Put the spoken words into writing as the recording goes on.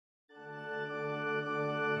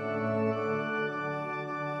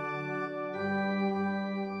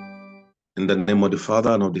In the name of the Father,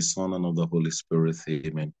 and of the Son, and of the Holy Spirit,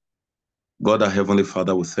 amen. God, our Heavenly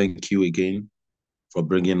Father, we thank you again for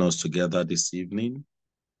bringing us together this evening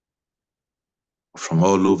from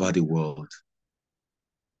all over the world.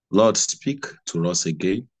 Lord, speak to us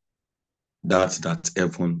again that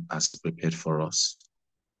heaven has prepared for us.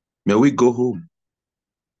 May we go home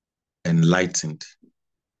enlightened.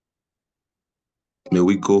 May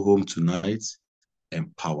we go home tonight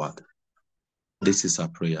empowered. This is our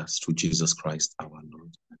prayers through Jesus Christ, our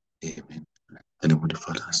Lord. Amen. In the name of the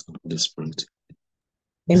Father, and of the Spirit.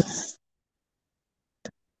 Amen.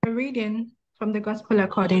 A reading from the Gospel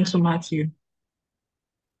according to Matthew.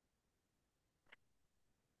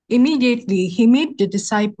 Immediately, he made the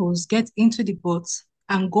disciples get into the boat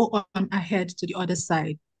and go on ahead to the other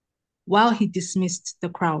side, while he dismissed the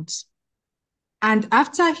crowds. And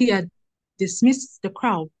after he had dismissed the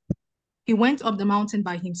crowd, he went up the mountain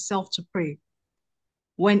by himself to pray.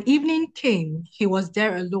 When evening came, he was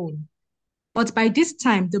there alone. But by this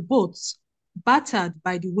time, the boat, battered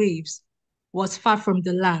by the waves, was far from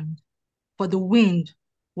the land, for the wind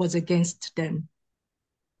was against them.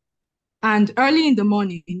 And early in the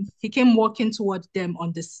morning, he came walking toward them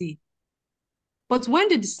on the sea. But when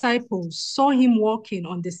the disciples saw him walking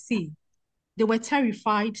on the sea, they were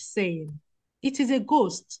terrified, saying, "It is a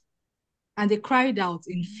ghost." And they cried out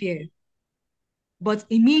in fear. But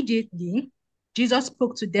immediately, Jesus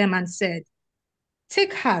spoke to them and said,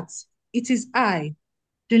 "Take heart, it is I.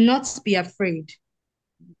 Do not be afraid."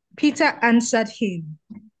 Peter answered him,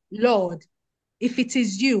 "Lord, if it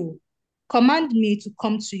is you, command me to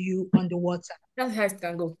come to you on the water." That's how it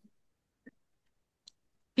can go.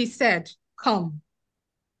 He said, "Come."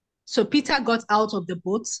 So Peter got out of the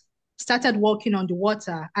boat, started walking on the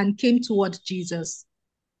water, and came toward Jesus.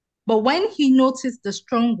 But when he noticed the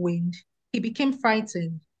strong wind, he became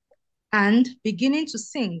frightened, and beginning to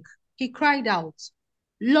sink, he cried out,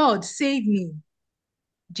 "Lord, save me."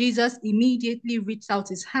 Jesus immediately reached out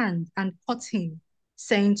his hand and caught him,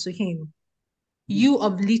 saying to him, "You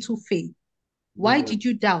of little faith, why did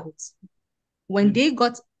you doubt?" When they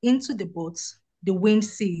got into the boat, the wind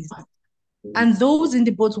ceased, and those in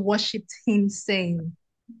the boat worshipped him, saying,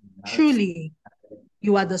 "Truly,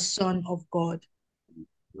 you are the Son of God."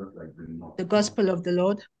 The Gospel of the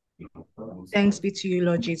Lord. Thanks be to you,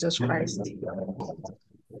 Lord Jesus Christ.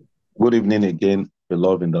 Good evening again,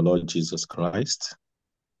 beloved in the Lord Jesus Christ.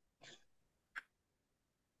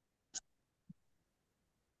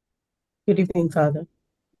 Good evening, Father.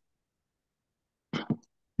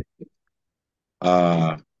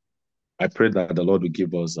 I pray that the Lord will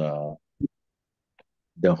give us the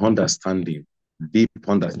understanding, deep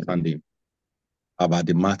understanding about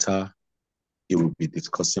the matter he will be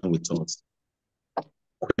discussing with us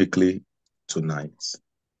quickly tonight.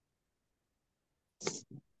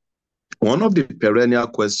 One of the perennial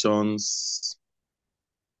questions,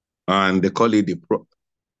 and they call it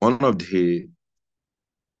one of the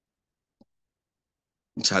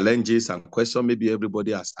challenges and questions maybe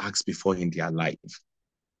everybody has asked before in their life,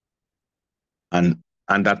 and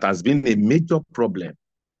that has been a major problem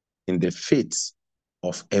in the faith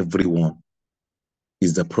of everyone,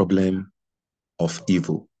 is the problem of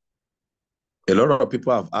evil. A lot of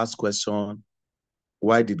people have asked questions: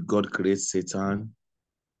 why did God create Satan?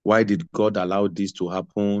 Why did God allow this to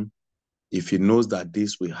happen? If he knows that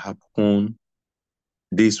this will happen,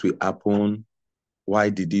 why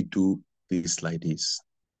did he do this like this?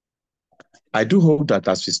 I do hope that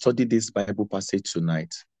as we study this Bible passage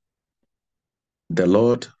tonight, the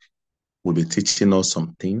Lord will be teaching us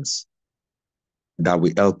some things that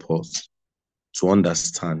will help us to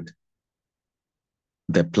understand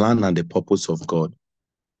the plan and the purpose of God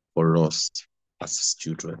for us as his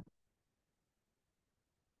children.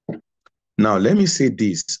 Now, let me say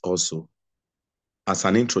this also as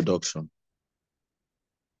an introduction.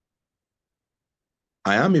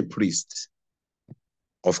 I am a priest.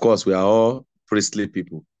 Of course, we are all priestly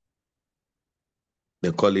people.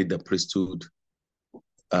 They call it the priesthood.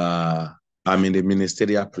 I'm in the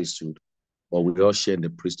ministerial priesthood, but we all share in the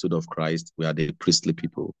priesthood of Christ. We are the priestly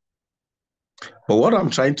people. But what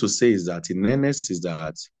I'm trying to say is that in earnest is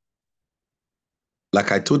that,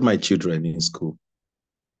 like I told my children in school,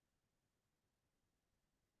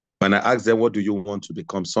 when I asked them, what do you want to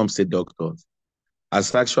become? Some say doctors.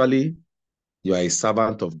 As actually, you are a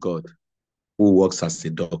servant of God who works as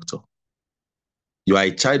a doctor. You are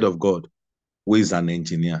a child of God who is an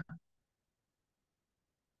engineer.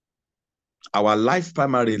 Our life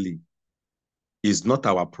primarily is not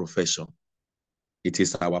our profession. It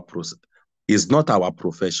is our process. It's not our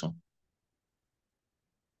profession.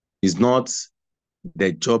 It's not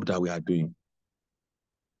the job that we are doing.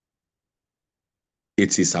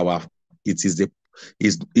 It is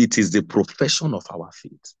the profession of our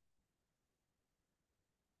faith.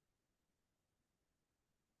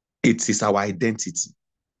 It is our identity.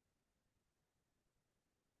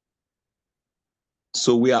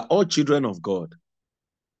 So we are all children of God.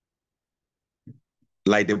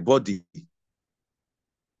 Like the body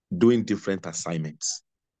doing different assignments.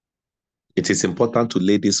 It is important to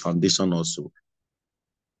lay this foundation also.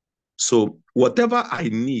 So whatever I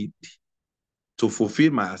need to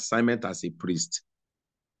fulfill my assignment as a priest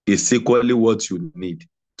is equally what you need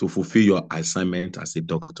to fulfill your assignment as a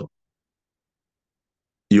doctor.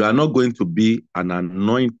 You are not going to be an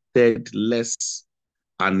anointingless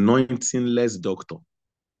doctor.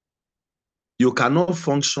 You cannot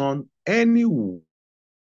function anywhere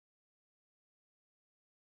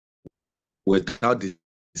without the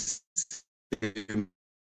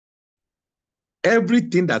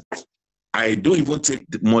everything that I don't even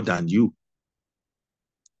take more than you.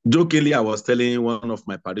 Jokingly, I was telling one of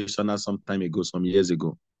my parishioners some years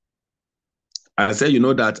ago. I said, you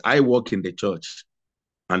know that I work in the church,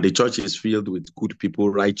 and the church is filled with good people,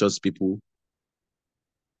 righteous people.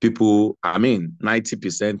 90%,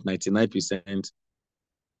 99%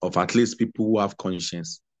 of at least people who have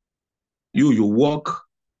conscience. You walk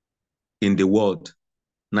in the world,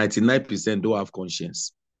 99% don't have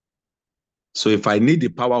conscience. So if I need the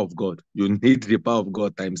power of God, you need the power of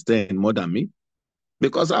God times 10 more than me.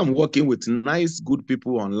 Because I'm working with nice, good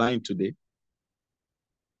people online today.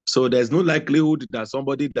 So there's no likelihood that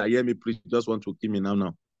somebody that hear me preach just want to kill me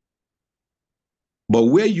now. But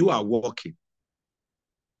where you are working,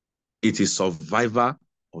 it is survivor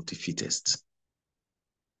of the fittest.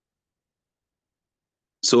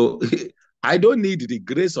 So I don't need the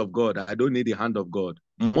grace of God. I don't need the hand of God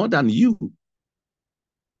more than you.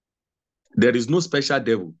 There is no special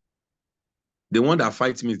devil. The one that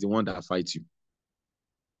fights me is the one that fights you.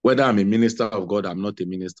 Whether I'm a minister of God, I'm not a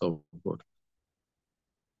minister of God.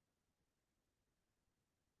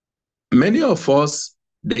 Many of us,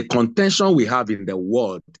 the contention we have in the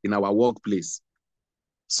world, in our workplace,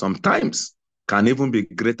 sometimes can even be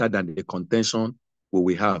greater than the contention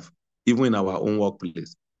we have, even in our own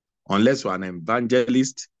workplace. Unless you are an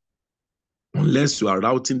evangelist, unless you are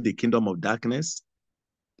routing the kingdom of darkness,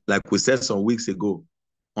 like we said some weeks ago,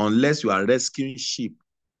 unless you are rescuing sheep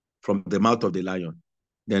from the mouth of the lion,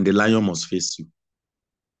 then the lion must face you.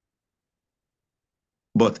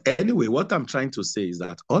 But anyway, what I'm trying to say is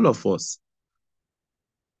that all of us,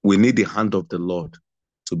 we need the hand of the Lord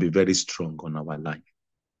to be very strong on our life.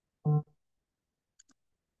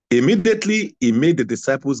 Immediately, he made the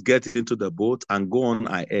disciples get into the boat and go on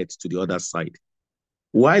ahead to the other side,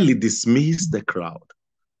 while he dismissed the crowd.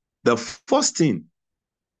 The first thing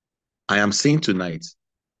I am saying tonight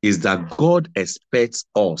is that God expects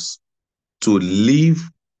us to live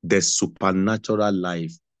the supernatural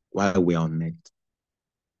life while we are on earth.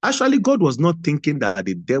 Actually, God was not thinking that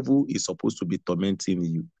the devil is supposed to be tormenting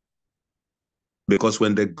you. Because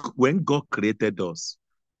when God created us,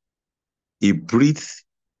 he breathed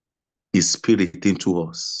his spirit into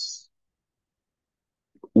us.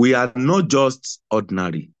 We are not just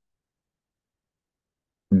ordinary.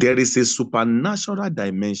 There is a supernatural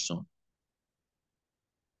dimension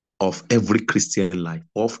of every Christian life,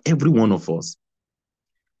 of every one of us.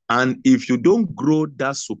 And if you don't grow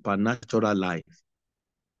that supernatural life,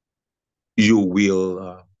 you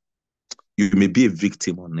may be a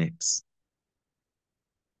victim on earth.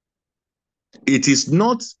 It is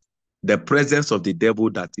not the presence of the devil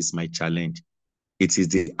that is my challenge. It is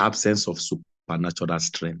the absence of supernatural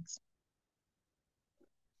strength.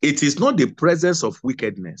 It is not the presence of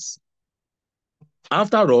wickedness.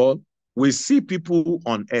 After all, we see people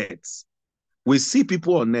on earth. We see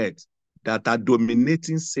people on earth that are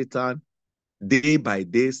dominating Satan day by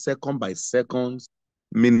day, second by second,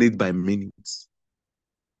 minute by minute.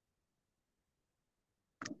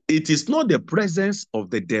 It is not the presence of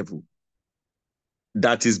the devil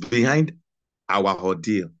that is behind our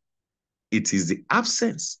ordeal. It is the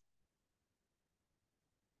absence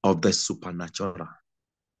of the supernatural.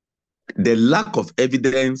 The lack of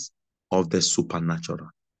evidence of the supernatural.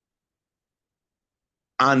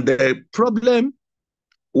 And the problem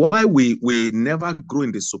why we never grow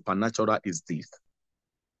in the supernatural is this.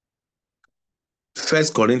 1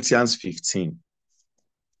 Corinthians 15,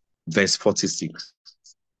 verse 46.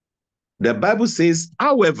 The Bible says,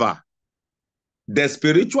 however, the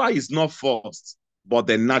spiritual is not first, but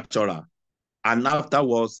the natural, and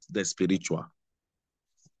afterwards the spiritual.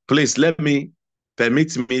 Please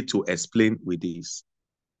permit me to explain with this.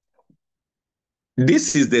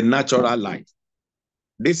 This is the natural life.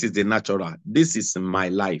 This is the natural. This is my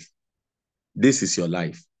life. This is your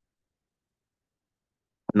life.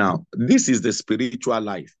 Now, this is the spiritual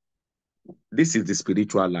life. This is the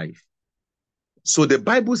spiritual life. So the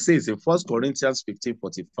Bible says in 1 Corinthians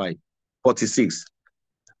 15:46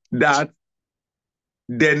 that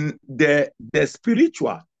then the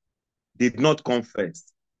spiritual did not come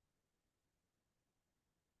first,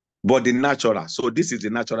 but the natural. So this is the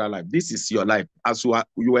natural life. This is your life. As you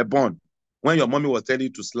were born, when your mommy was telling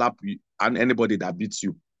you to slap you and anybody that beats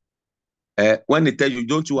you, when they tell you,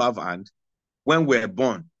 don't you have hand? When we're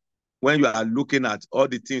born, when you are looking at all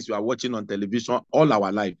the things you are watching on television, all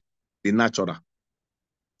our life, the natural.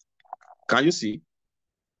 Can you see?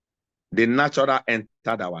 The natural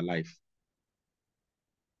entered our life.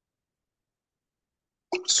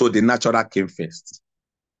 So the natural came first.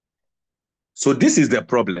 So this is the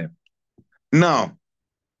problem. Now,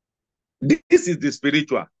 this is the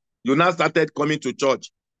spiritual. You now started coming to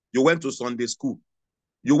church. You went to Sunday school.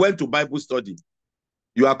 You went to Bible study.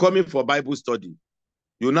 You are coming for Bible study.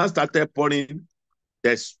 You now started pouring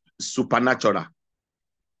the supernatural.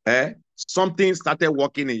 Something started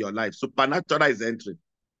working in your life. Supernatural is entering.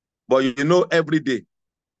 But you know, every day,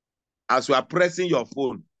 as you are pressing your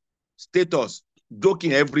phone, status,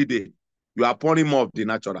 joking every day, you are pouring more of the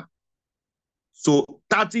natural. So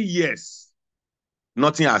 30 years,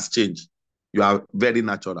 nothing has changed. You are very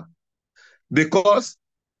natural. Because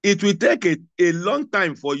it will take a long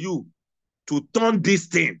time for you to turn this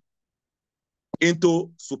thing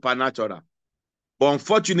into supernatural. But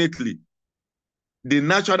unfortunately, the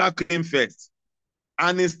natural came first.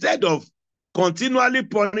 And instead of continually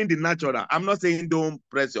pouring the natural, I'm not saying don't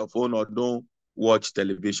press your phone or don't watch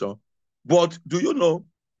television, but do you know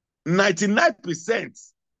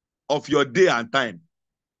 99% of your day and time,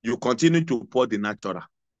 you continue to pour the natural.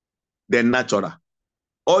 The natural.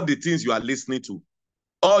 All the things you are listening to,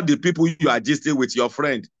 all the people you are gisting with, your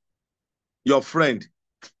friend,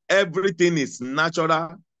 everything is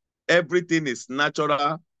natural. Everything is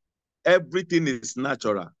natural. Everything is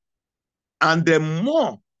natural. And the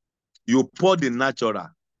more you pour the natural,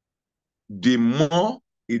 the more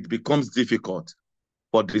it becomes difficult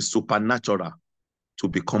for the supernatural to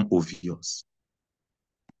become obvious.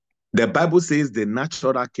 The Bible says the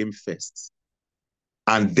natural came first,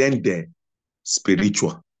 and then the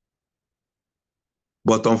spiritual.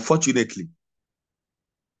 But unfortunately,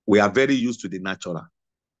 we are very used to the natural.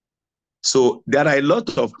 So there are a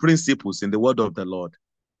lot of principles in the word of the Lord.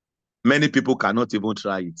 Many people cannot even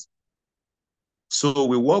try it. So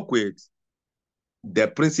we work with the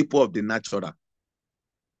principle of the natural.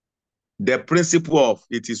 The principle of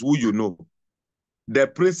it is who you know. The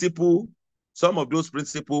principle, some of those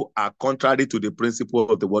principles are contrary to the principle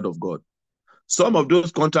of the word of God. Some of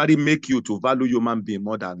those contrary make you to value human being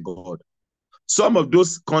more than God. Some of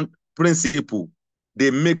those principles,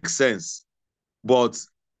 they make sense, but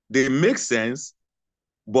they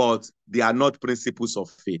are not principles of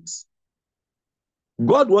faith.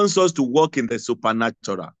 God wants us to walk in the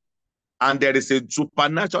supernatural, and there is a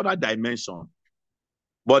supernatural dimension.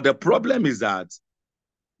 But the problem is that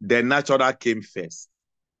the natural came first.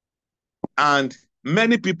 And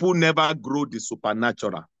many people never grow the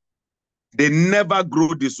supernatural. They never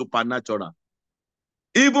grow the supernatural.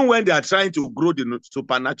 Even when they are trying to grow the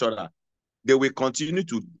supernatural, they will continue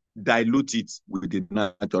to dilute it with the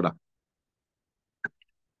natural.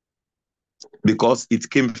 Because it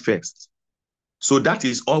came first. So that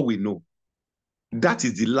is all we know. That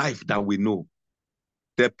is the life that we know.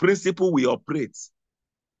 The principle we operate,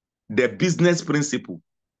 the business principle,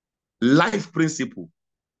 life principle,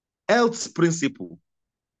 health principle,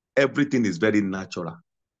 everything is very natural.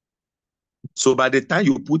 So by the time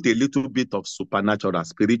you put a little bit of supernatural,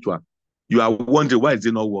 spiritual, you are wondering, why is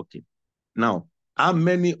it not working? Now, how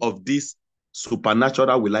many of these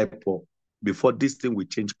supernatural will I pour before this thing will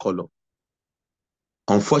change color?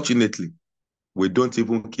 Unfortunately, we don't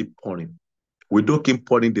even keep pouring. We don't keep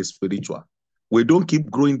pouring the spiritual. We don't keep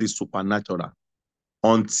growing the supernatural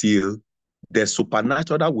until the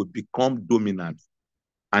supernatural will become dominant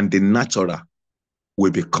and the natural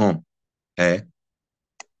will become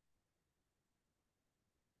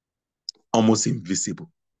almost invisible.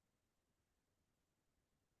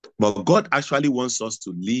 But God actually wants us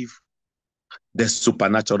to live the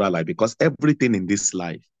supernatural life, because everything in this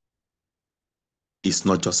life is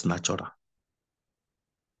not just natural.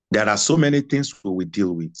 There are so many things we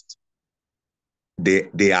deal with.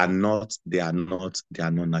 They are not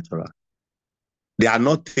natural. They are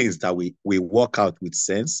not things that we work out with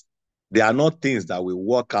sense. They are not things that we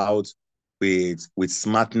work out with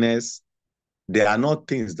smartness. They are not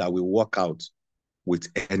things that we work out with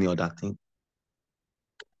any other thing.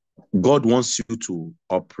 God wants you to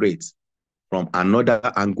operate from another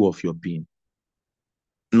angle of your being.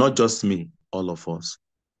 Not just me, all of us.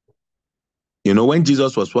 You know, when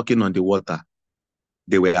Jesus was walking on the water,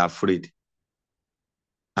 they were afraid.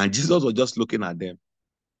 And Jesus was just looking at them.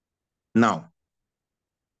 Now,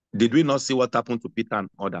 did we not see what happened to Peter and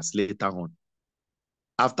others later on?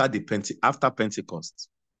 After Pentecost,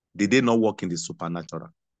 did they not walk in the supernatural?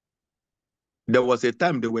 There was a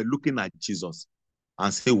time they were looking at Jesus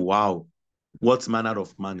and say, wow, what manner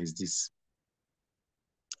of man is this?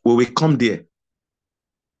 Will we come there?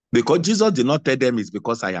 Because Jesus did not tell them it's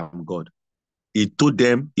because I am God. He told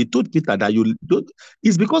Peter that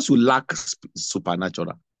it's because you lack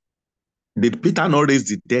supernatural. Did Peter not raise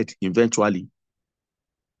the dead eventually?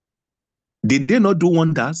 Did they not do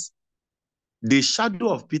wonders? The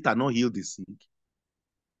shadow of Peter not heal the sick.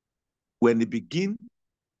 When they begin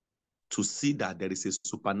to see that there is a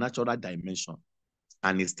supernatural dimension,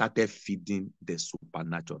 and he started feeding the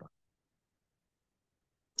supernatural.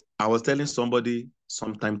 I was telling somebody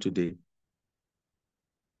sometime today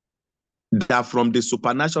that from the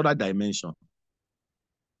supernatural dimension,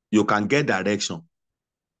 you can get direction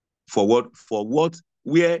for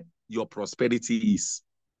where your prosperity is.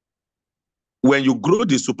 When you grow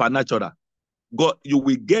the supernatural, God, you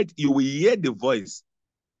will hear the voice,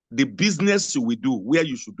 the business you will do, where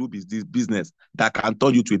you should do this business that can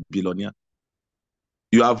turn you to a billionaire.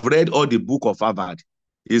 You have read all the book of Harvard.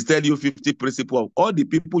 It's telling you 50 principles of all the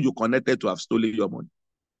people you connected to have stolen your money.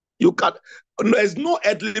 You can't, there's no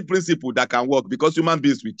earthly principle that can work because human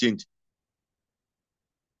beings will change.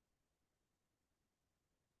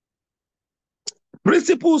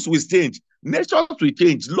 Principles will change, nations will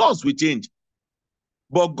change, laws will change.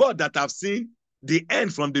 But God that have seen the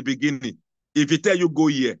end from the beginning, if he tell you go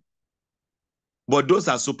here, but those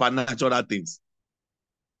are supernatural things.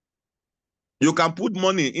 You can put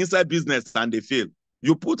money inside business and they fail.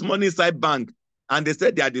 You put money inside bank and they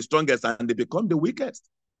say they are the strongest and they become the weakest.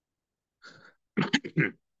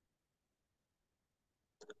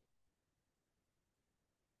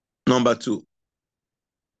 Number 2.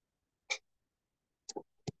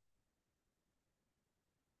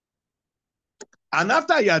 And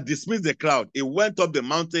after he had dismissed the crowd, he went up the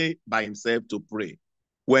mountain by himself to pray.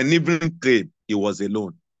 When evening came, he was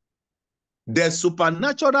alone. The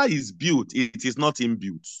supernatural is built, it is not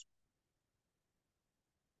inbuilt.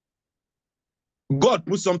 God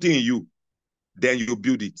put something in you, then you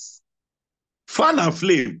build it. Fan and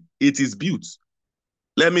flame, it is built.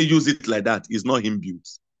 Let me use it like that. It's not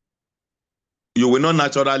inbuilt. You will not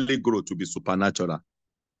naturally grow to be supernatural.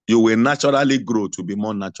 You will naturally grow to be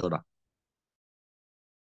more natural.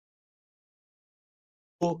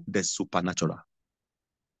 The supernatural.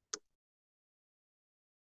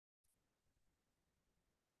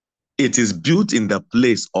 It is built in the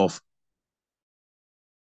place of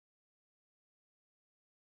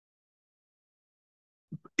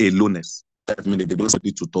aloneness. That means they don't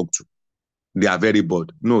need to talk to. They are very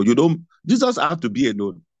bored. No, you don't. Jesus have to be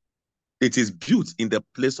alone. It is built in the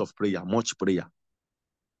place of prayer, much prayer.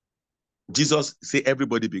 Jesus say,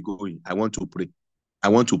 everybody be going. I want to pray. I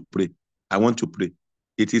want to pray. I want to pray.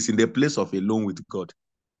 It is in the place of alone with God.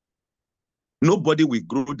 Nobody will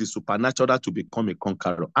grow the supernatural to become a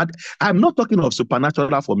conqueror. And I'm not talking of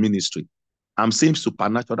supernatural for ministry. I'm saying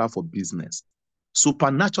supernatural for business.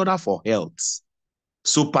 Supernatural for health.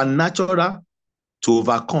 Supernatural to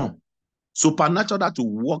overcome. Supernatural to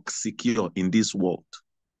walk secure in this world.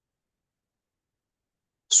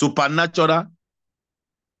 Supernatural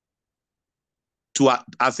to,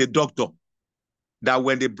 as a doctor, that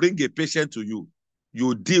when they bring a patient to you,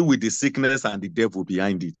 you deal with the sickness and the devil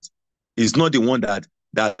behind it. It's not the one that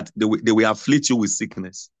they will afflict you with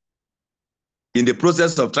sickness. In the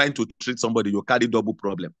process of trying to treat somebody, you carry double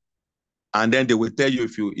problem. And then they will tell you,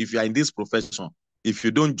 if you are in this profession, if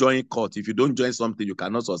you don't join court, if you don't join something, you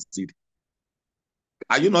cannot succeed.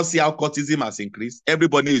 Are you not see how courtism has increased?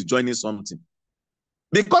 Everybody is joining something.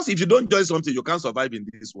 Because if you don't join something, you can't survive in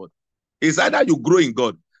this world. It's either you grow in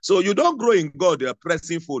God. So you don't grow in God, you're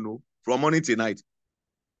pressing phone from morning to night.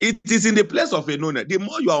 It is in the place of a known. The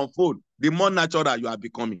more you are on phone, the more natural you are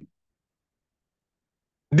becoming.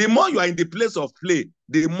 The more you are in the place of play,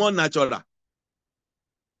 the more natural.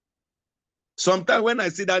 Sometimes when I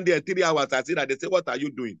sit down there 3 hours, I sit down, they say, what are you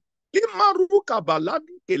doing?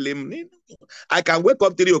 I can wake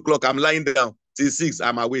up 3 o'clock, I'm lying down. Till 6,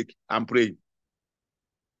 I'm awake, I'm praying.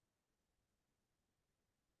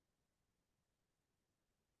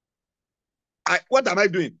 What am I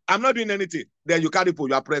doing? I'm not doing anything. Then you carry phone,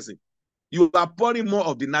 you are pressing. You are pouring more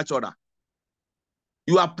of the natural.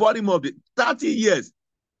 You are pouring more of the 30 years.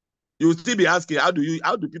 You will still be asking, how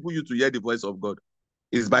do people used to hear the voice of God?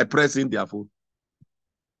 is by pressing their phone.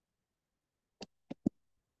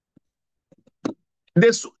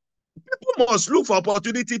 People must look for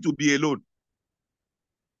opportunity to be alone.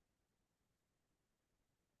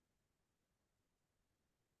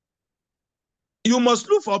 You must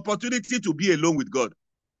look for opportunity to be alone with God.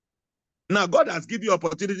 Now, God has given you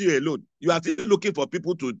opportunity alone. You are still looking for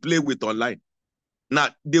people to play with online. Now,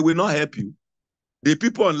 they will not help you. The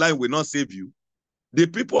people online will not save you. The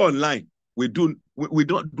people online we don't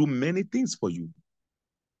do many things for you.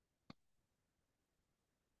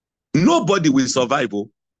 Nobody will survive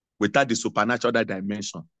without the supernatural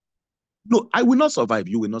dimension. No, I will not survive.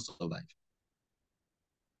 You will not survive.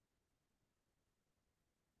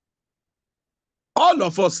 All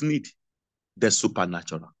of us need the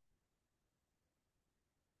supernatural.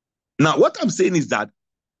 Now, what I'm saying is that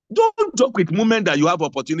don't joke with moment that you have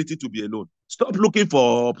opportunity to be alone. Stop looking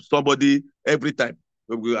for somebody every time.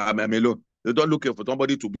 I'm alone. You don't look for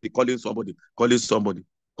somebody to be calling somebody, talking.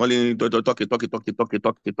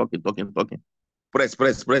 Press.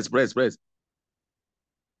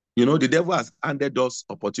 You know, the devil has handed us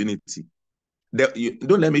opportunity.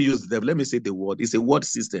 Don't let me use the devil. Let me say the word. It's a word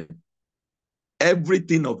system.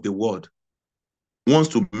 Everything of the world wants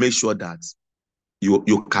to make sure that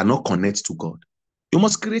you cannot connect to God. You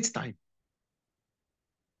must create time.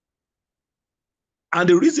 And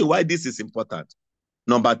the reason why this is important,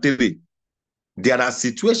 number 3, there are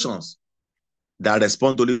situations that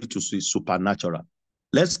respond only to supernatural.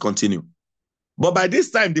 Let's continue. But by this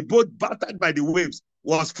time, the boat, battered by the waves,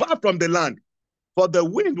 was far from the land, for the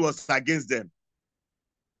wind was against them.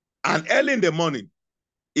 And early in the morning,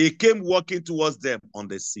 he came walking towards them on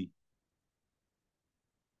the sea.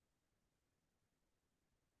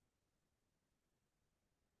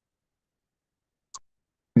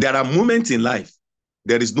 There are moments in life,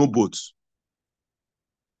 there is no boat.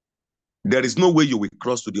 There is no way you will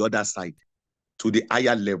cross to the other side, to the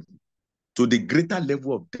higher level, to the greater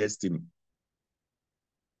level of destiny,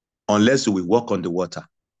 unless you will walk on the water.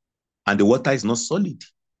 And the water is not solid.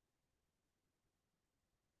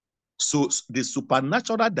 So the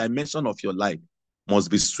supernatural dimension of your life must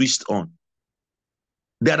be switched on.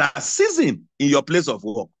 There are seasons in your place of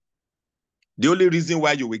work. The only reason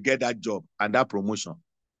why you will get that job and that promotion.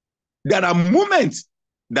 There are moments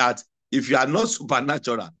that if you are not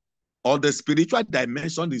supernatural or the spiritual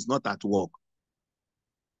dimension is not at work,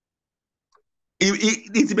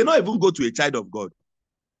 it may not even go to a child of God.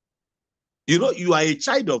 You know, you are a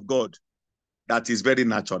child of God. That is very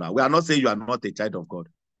natural. We are not saying you are not a child of God.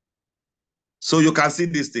 So you can see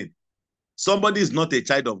this thing. Somebody is not a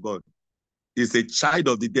child of God. He's a child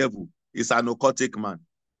of the devil. He's an occultic man.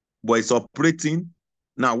 But it's operating.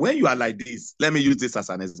 Now, when you are like this, let me use this as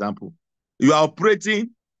an example. You are operating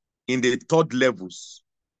in the 3rd levels.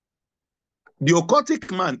 The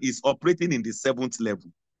occultic man is operating in the 7th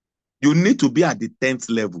level. You need to be at the 10th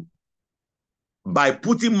level by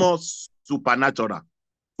putting more supernatural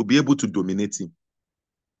to be able to dominate him.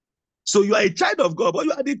 So you are a child of God, but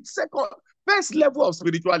you are the first level of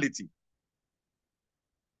spirituality.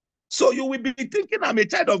 So you will be thinking, I'm a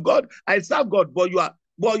child of God, I serve God, but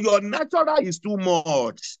your natural is too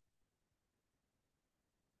much.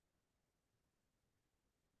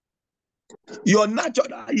 Your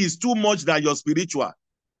natural is too much than your spiritual.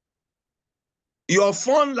 Your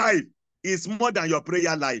fun life is more than your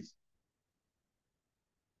prayer life.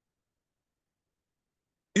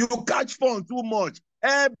 You catch fun too much.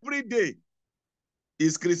 Every day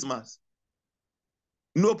is Christmas.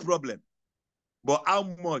 No problem. But how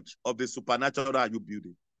much of the supernatural are you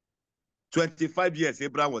building? 25 years,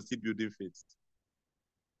 Abraham was still building faith.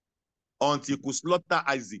 Until he could slaughter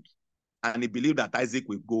Isaac. And he believed that Isaac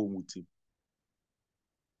will go with him.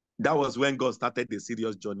 That was when God started the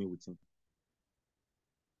serious journey with him.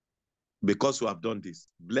 Because you have done this,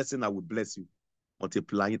 blessing, I will bless you.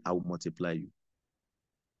 Multiplying, I will multiply you.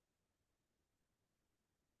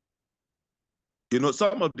 You know,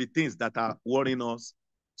 some of the things that are worrying us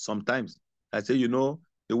sometimes, I say, you know,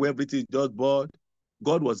 the way everything is just bored,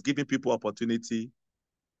 God was giving people opportunity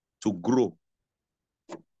to grow.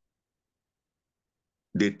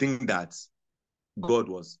 They think that God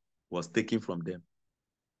was taking from them.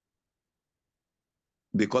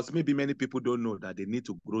 Because maybe many people don't know that they need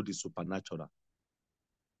to grow the supernatural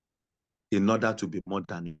in order to be more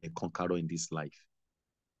than a conqueror in this life.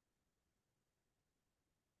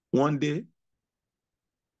 One day,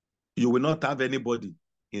 you will not have anybody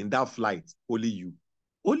in that flight, only you.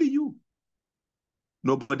 Only you.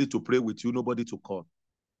 Nobody to pray with you, nobody to call.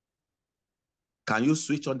 Can you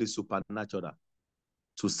switch on the supernatural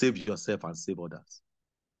to save yourself and save others?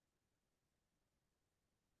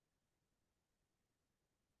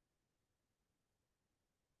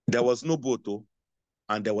 There was no boat, oh,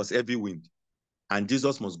 and there was heavy wind, and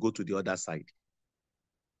Jesus must go to the other side.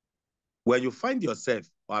 When you find yourself,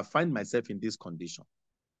 or I find myself in this condition,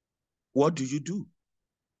 what do you do?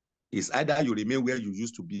 It's either you remain where you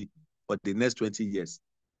used to be for the next 20 years,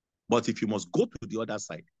 but if you must go to the other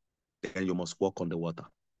side, then you must walk on the water.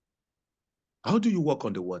 How do you walk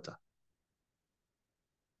on the water?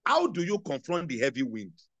 How do you confront the heavy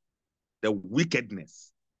wind, the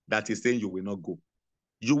wickedness that is saying you will not go?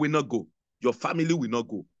 You will not go. Your family will not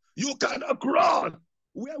go. You cannot crawl.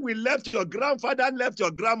 Where we left your grandfather, left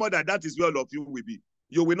your grandmother, that is where all of you will be.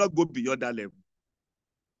 You will not go beyond that level.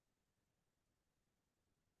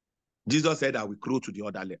 Jesus said, I will cross to the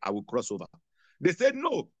other level. I will cross over. They said,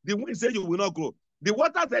 no. The wind said you will not go. The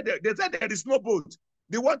water said, they said there is no boat.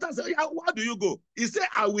 The water said, yeah, where do you go? He said,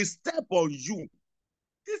 I will step on you.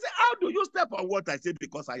 He said, how do you step on water? I said,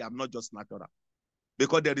 because I am not just natural.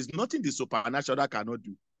 Because there is nothing the supernatural cannot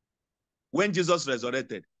do. When Jesus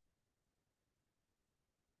resurrected,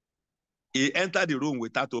 he entered the room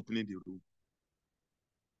without opening the room.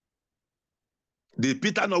 Did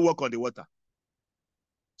Peter not walk on the water?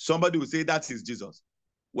 Somebody will say that is Jesus.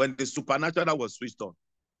 When the supernatural was switched on,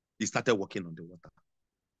 he started walking on the water.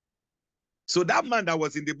 So that man that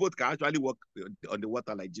was in the boat can actually walk on the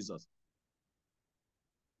water like Jesus.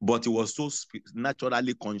 But he was so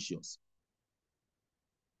naturally conscious.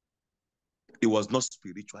 He was not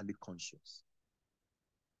spiritually conscious.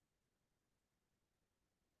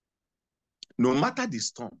 No matter the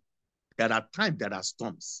storm, there are times there are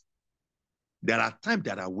storms. There are times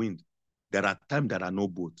there are wind. There are times there are no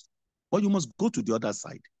boats. But you must go to the other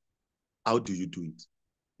side. How do you do it?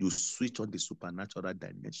 You switch on the supernatural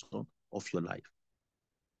dimension of your life.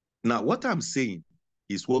 Now, what I'm saying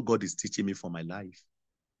is what God is teaching me for my life.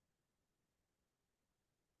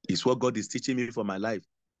 It's what God is teaching me for my life.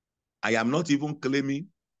 I am not even claiming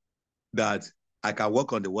that I can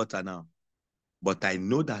walk on the water now. But I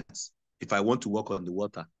know that if I want to walk on the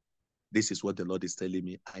water, this is what the Lord is telling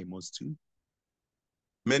me I must do.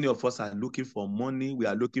 Many of us are looking for money. We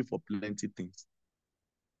are looking for plenty things.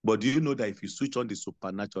 But do you know that if you switch on the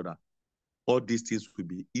supernatural, all these things will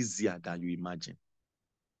be easier than you imagine?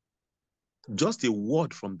 Just a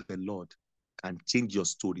word from the Lord can change your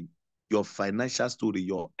story, your financial story,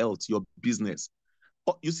 your health, your business.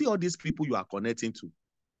 You see all these people you are connecting to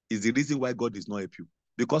is the reason why God is not help you.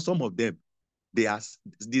 Because some of them, they are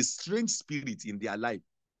this strange spirit in their life.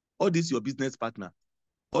 All this your business partner,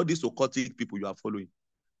 all these occultic people you are following.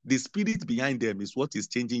 The spirit behind them is what is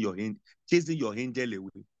chasing your angel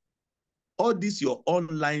away. All these your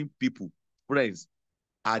online people, friends,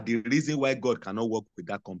 are the reason why God cannot work with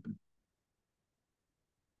that company.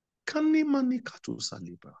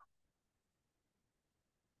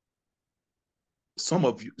 Some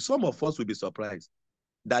of us will be surprised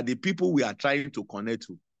that the people we are trying to connect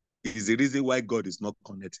to is the reason why God is not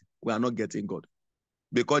connecting. We are not getting God.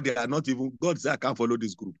 Because they are not even, God said, I can't follow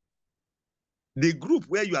this group. The group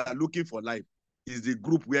where you are looking for life is the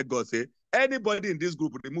group where God said, anybody in this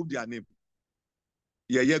group, remove their name.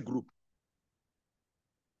 Yeah, group.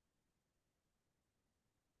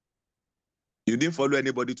 You didn't follow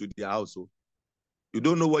anybody to their house. So you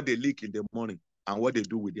don't know what they leak in the morning and what they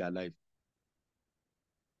do with their life.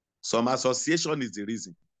 Some association is the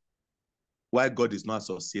reason why God is not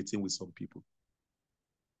associating with some people.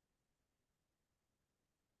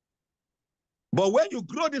 But when you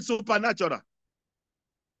grow the supernatural,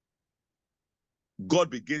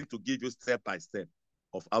 God begins to give you step by step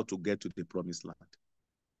of how to get to the promised land.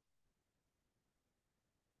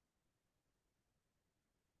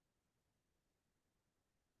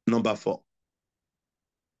 Number 4.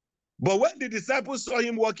 But when the disciples saw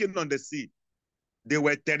him walking on the sea, they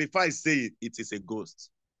were terrified, saying, it is a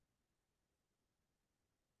ghost.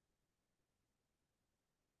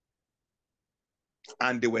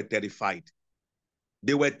 And they were terrified.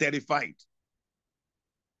 They were terrified.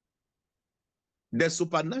 The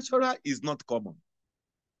supernatural is not common.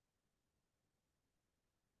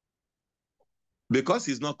 Because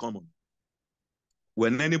it's not common.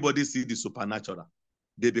 When anybody sees the supernatural,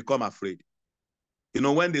 they become afraid. You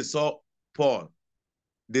know, when they saw Paul,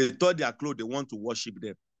 they tore their clothes, they want to worship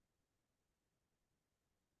them.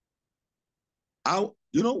 How,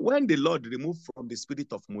 you know, when the Lord removed from the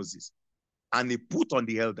spirit of Moses and he put on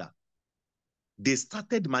the elder, they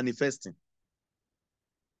started manifesting.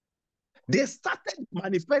 They started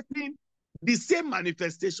manifesting the same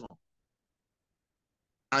manifestation.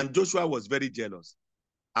 And Joshua was very jealous.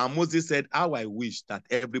 And Moses said, how I wish that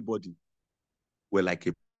everybody were like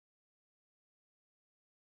a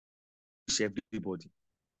everybody.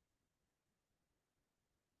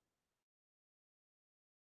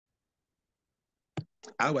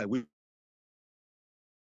 How I wish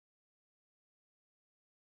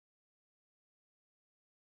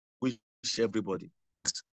everybody.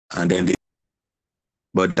 And then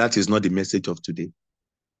but that is not the message of today.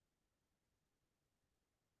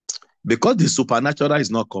 Because the supernatural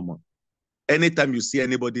is not common. Anytime you see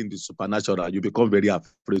anybody in the supernatural, you become very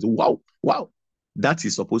afraid. Wow, wow. That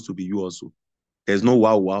is supposed to be you also. There's no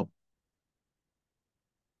wow, wow.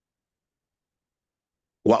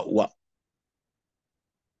 Wow, wow.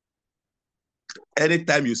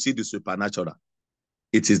 Anytime you see the supernatural,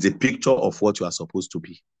 it is the picture of what you are supposed to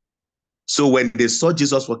be. So when they saw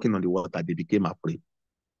Jesus walking on the water, they became afraid.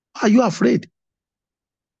 Why are you afraid?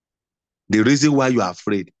 The reason why you are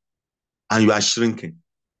afraid and you are shrinking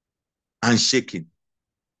and shaking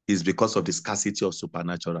is because of the scarcity of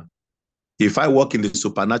supernatural. If I walk in the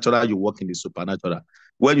supernatural, you walk in the supernatural.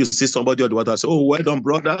 When you see somebody on the water, say, oh, well done,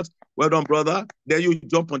 brothers. Well done, brother. Then you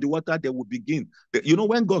jump on the water, they will begin. You know,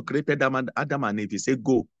 when God created Adam and Eve, he said,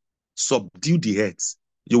 go, subdue the earth.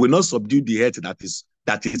 You will not subdue the earth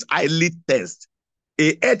that is highly tensed.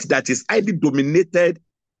 A earth that is highly dominated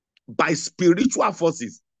by spiritual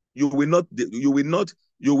forces. You will not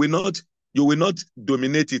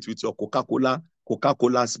dominate it with your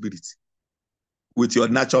Coca-Cola spirit, with your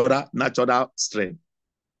natural strength.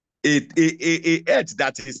 A earth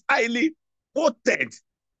that is highly potent,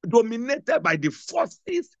 dominated by the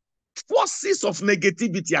forces of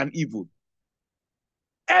negativity and evil.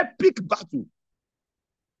 Epic battle.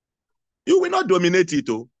 You will not dominate it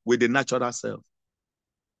with the natural self.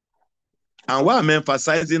 And why I'm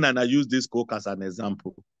emphasizing, and I use this Coke as an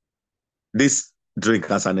example, this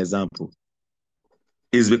drink as an example,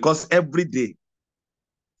 is because every day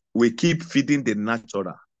we keep feeding the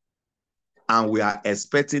natural and we are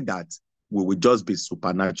expecting that we will just be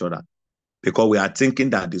supernatural because we are thinking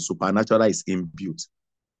that the supernatural is inbuilt.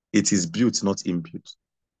 It is built, not inbuilt.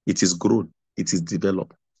 It is grown. It is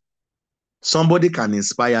developed. Somebody can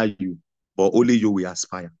inspire you, but only you will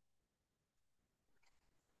aspire.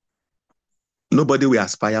 Nobody will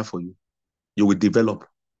aspire for you. You will develop.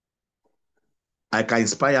 I can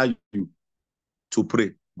inspire you to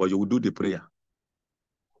pray, but you will do the prayer.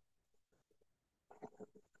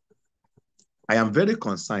 I am very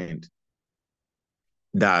concerned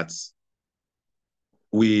that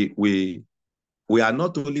we are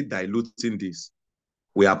not only diluting this,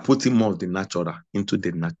 we are putting more of the natural into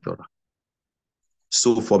the natural.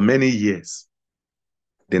 So for many years,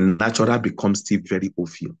 the natural becomes still very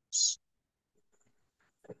obvious.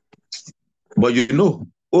 But you know,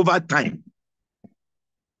 over time,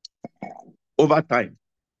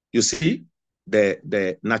 you see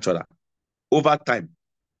the natural. Over time,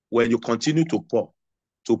 when you continue to pour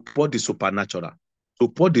the supernatural, to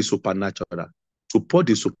pour the supernatural, to pour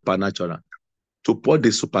the supernatural, to pour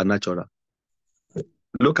the supernatural,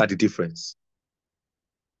 look at the difference.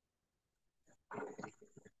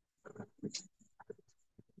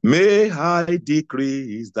 May I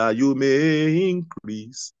decrease that you may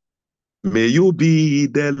increase. May you be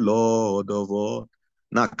the Lord of all.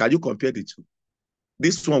 Now, can you compare the two?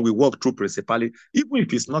 This one we walk through principally, even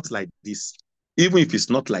if it's not like this,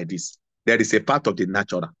 there is a part of the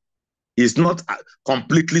natural. It's not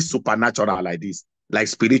completely supernatural like this, like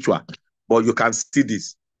spiritual, but you can see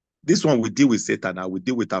this. This one we deal with Satan and we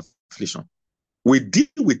deal with affliction. We deal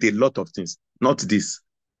with a lot of things, not this.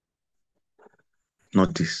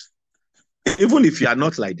 Not this. Even if you are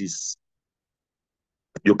not like this,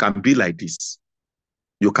 you can be like this.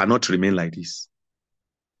 You cannot remain like this.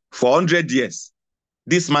 For 100 years,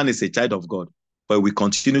 this man is a child of God, but we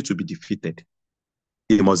continue to be defeated.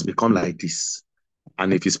 He must become like this.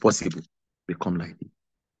 And if it's possible, become like this.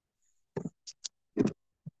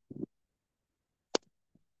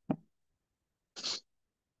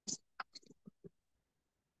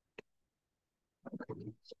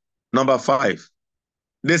 Number 5,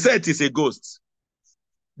 they say it is a ghost.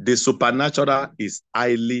 The supernatural is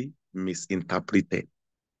highly misinterpreted.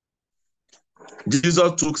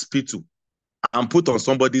 Jesus took spittle and put on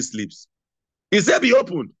somebody's lips. He said, be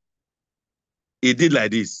opened. He did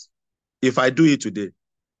like this. If I do it today,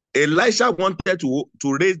 Elisha wanted to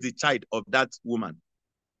raise the child of that woman.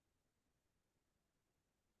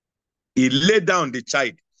 He laid down the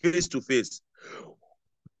child face to face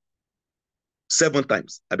 7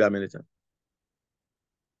 times. How many times?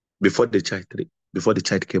 Before the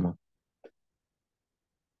child came up.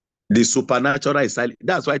 The supernatural is silent.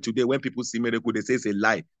 That's why today when people see miracle, they say it's a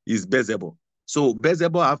lie. It's Beelzebub. So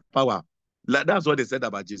Beelzebub have power. That's what they said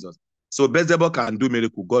about Jesus. So Beelzebub can do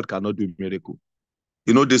miracle. God cannot do miracle.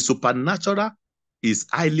 You know, the supernatural is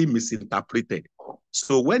highly misinterpreted.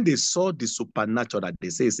 So when they saw the supernatural, they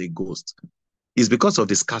say it's a ghost. is because of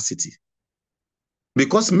the scarcity.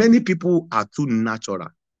 Because many people are too natural.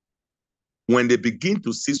 When they begin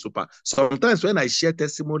to see super, sometimes when I share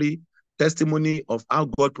testimony of how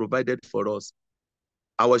God provided for us,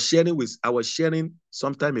 I was sharing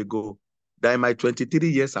some time ago that in my 23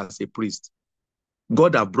 years as a priest,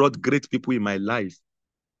 God have brought great people in my life.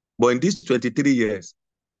 But in these 23 years,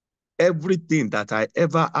 everything that I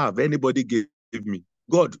ever have, anybody gave me,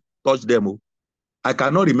 God touched them. I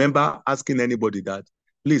cannot remember asking anybody that,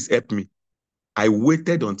 please help me. I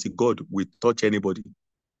waited until God would touch anybody.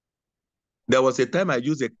 There was a time I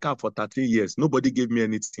used a car for 13 years. Nobody gave me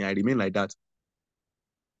anything. I remained like that.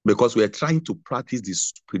 Because we are trying to practice the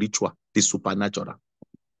spiritual, the supernatural.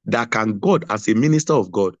 That can God, as a minister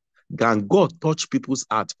of God, can God touch people's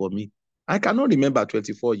hearts for me? I cannot remember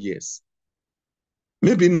 24 years.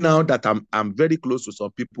 Maybe now that I'm very close to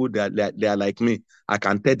some people that they are like me, I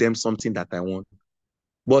can tell them something that I want.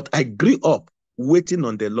 But I grew up waiting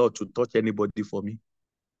on the Lord to touch anybody for me.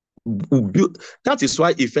 That is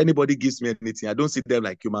why if anybody gives me anything, I don't see them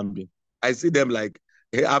like human being. I see them like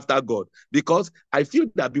after God. Because I feel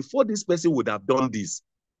that before this person would have done this,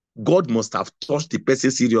 God must have touched the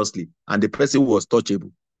person seriously, and the person was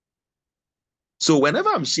touchable. So whenever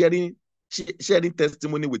I'm sharing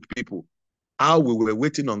testimony with people, how we were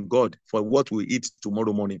waiting on God for what we eat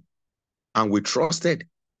tomorrow morning, and we trusted,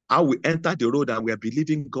 how we entered the road and we are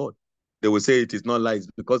believing God, they will say it is not lies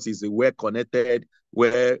because it's a well connected,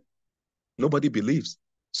 where nobody believes.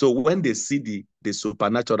 So when they see the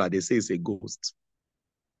supernatural, they say it's a ghost.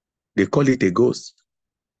 They call it a ghost.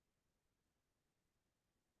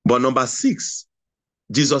 But number 6,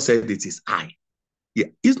 Jesus said it is I. Yeah,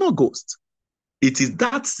 it's not ghost. It is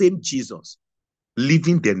that same Jesus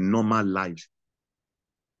living the normal life.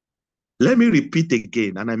 Let me repeat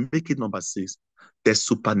again, and I make it number 6. The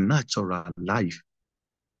supernatural life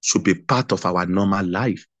should be part of our normal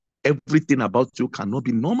life. Everything about you cannot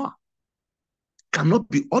be normal, cannot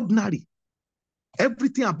be ordinary.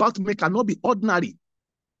 Everything about me cannot be ordinary.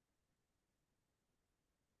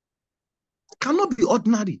 Cannot be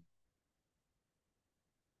ordinary.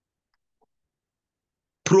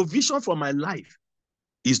 Provision for my life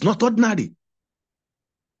is not ordinary.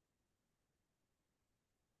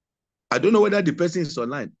 I don't know whether the person is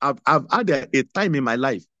online. I've had a time in my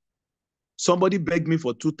life. Somebody begged me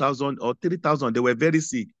for 2,000 or 3,000. They were very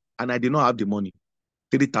sick, and I did not have the money.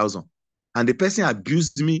 3,000. And the person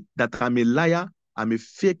abused me that I'm a liar, I'm a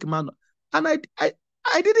fake man. And I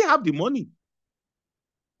didn't have the money.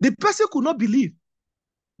 The person could not believe.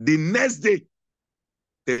 The next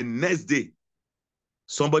day,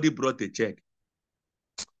 somebody brought a check.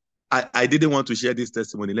 I didn't want to share this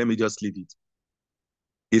testimony. Let me just leave it.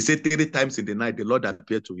 He said 3 times in the night, the Lord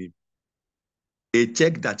appeared to him. A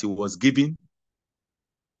check that he was giving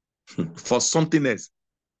for something else.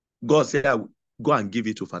 God said, go and give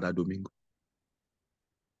it to Father Domingo.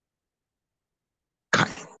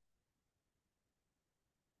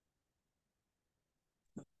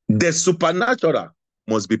 The supernatural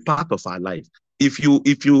must be part of our life. If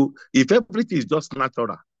everything is just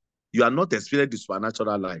natural, you are not experiencing the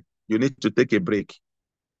supernatural life. You need to take a break.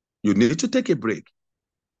 You need to take a break.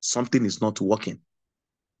 Something is not working.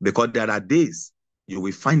 Because there are days you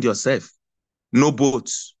will find yourself, no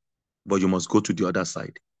boats, but you must go to the other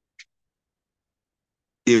side.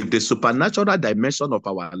 If the supernatural dimension of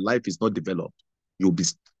our life is not developed, you'll be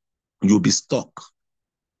stuck.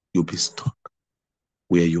 You'll be stuck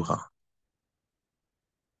where you are.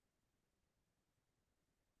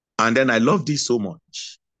 And then I love this so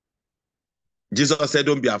much. Jesus said,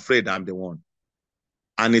 don't be afraid, I'm the one.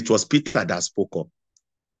 And it was Peter that spoke up.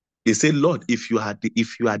 He said, Lord, if you are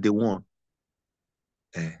the one,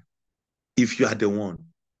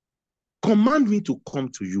 command me to come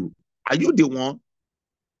to you. Are you the one?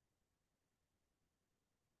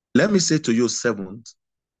 Let me say to you, 7th,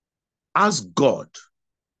 ask God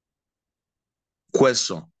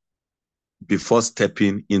question before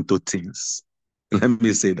stepping into things. Let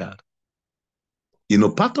me say that.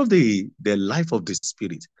 Part of the life of the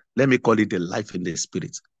spirit, let me call it the life in the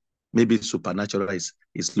spirit. Maybe supernatural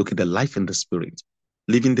is looking at the life in the spirit,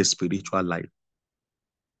 living the spiritual life,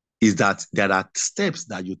 is that there are steps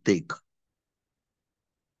that you take.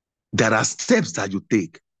 There are steps that you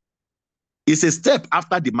take. It's a step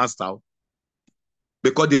after the master,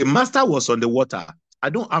 because the master was on the water. I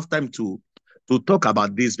don't have time to talk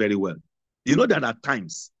about this very well. There are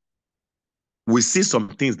times we see some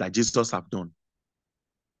things that Jesus have done.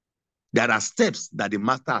 There are steps that the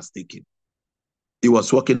master has taken. He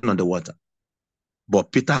was walking on the water.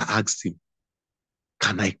 But Peter asked him,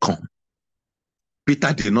 can I come?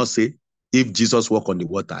 Peter did not say, If Jesus walk on the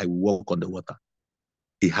water, I will walk on the water.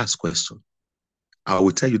 He has questions. I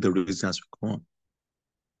will tell you the reason as we go on.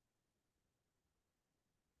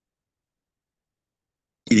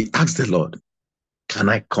 He asked the Lord, can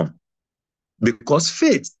I come? Because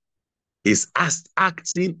faith is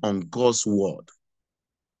acting on God's word.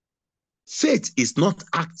 Faith is not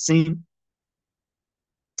acting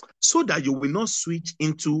so that you will not switch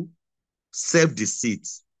into self-deceit,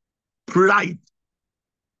 pride,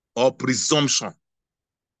 or presumption.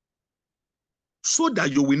 So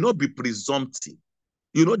that you will not be presumptive.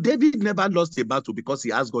 You know, David never lost a battle because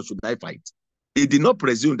he asked God, should I fight? He did not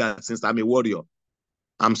presume that since I'm a warrior,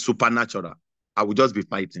 I'm supernatural, I will just be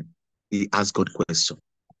fighting. He asked God question.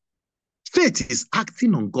 Faith is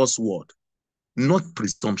acting on God's word, not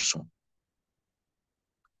presumption.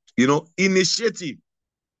 You know, initiative.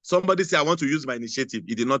 Somebody say, I want to use my initiative.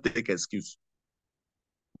 He did not take excuse.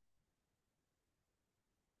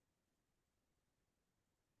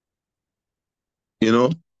 You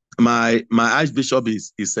know, my Archbishop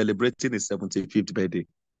is celebrating his 75th birthday.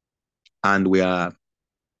 And we are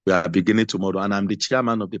beginning tomorrow. And I'm the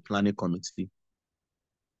chairman of the planning committee.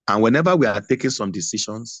 And whenever we are taking some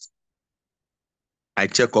decisions, I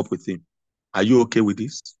check up with him. Are you okay with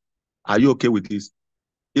this? Are you okay with this?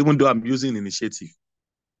 Even though I'm using initiative,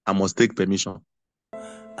 I must take permission.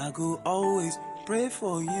 I go always pray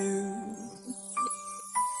for you.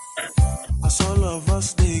 As all of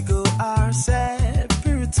us, they go our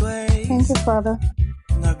separate ways. Thank you, Father.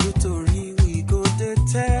 Na good story we go to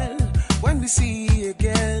tell when we see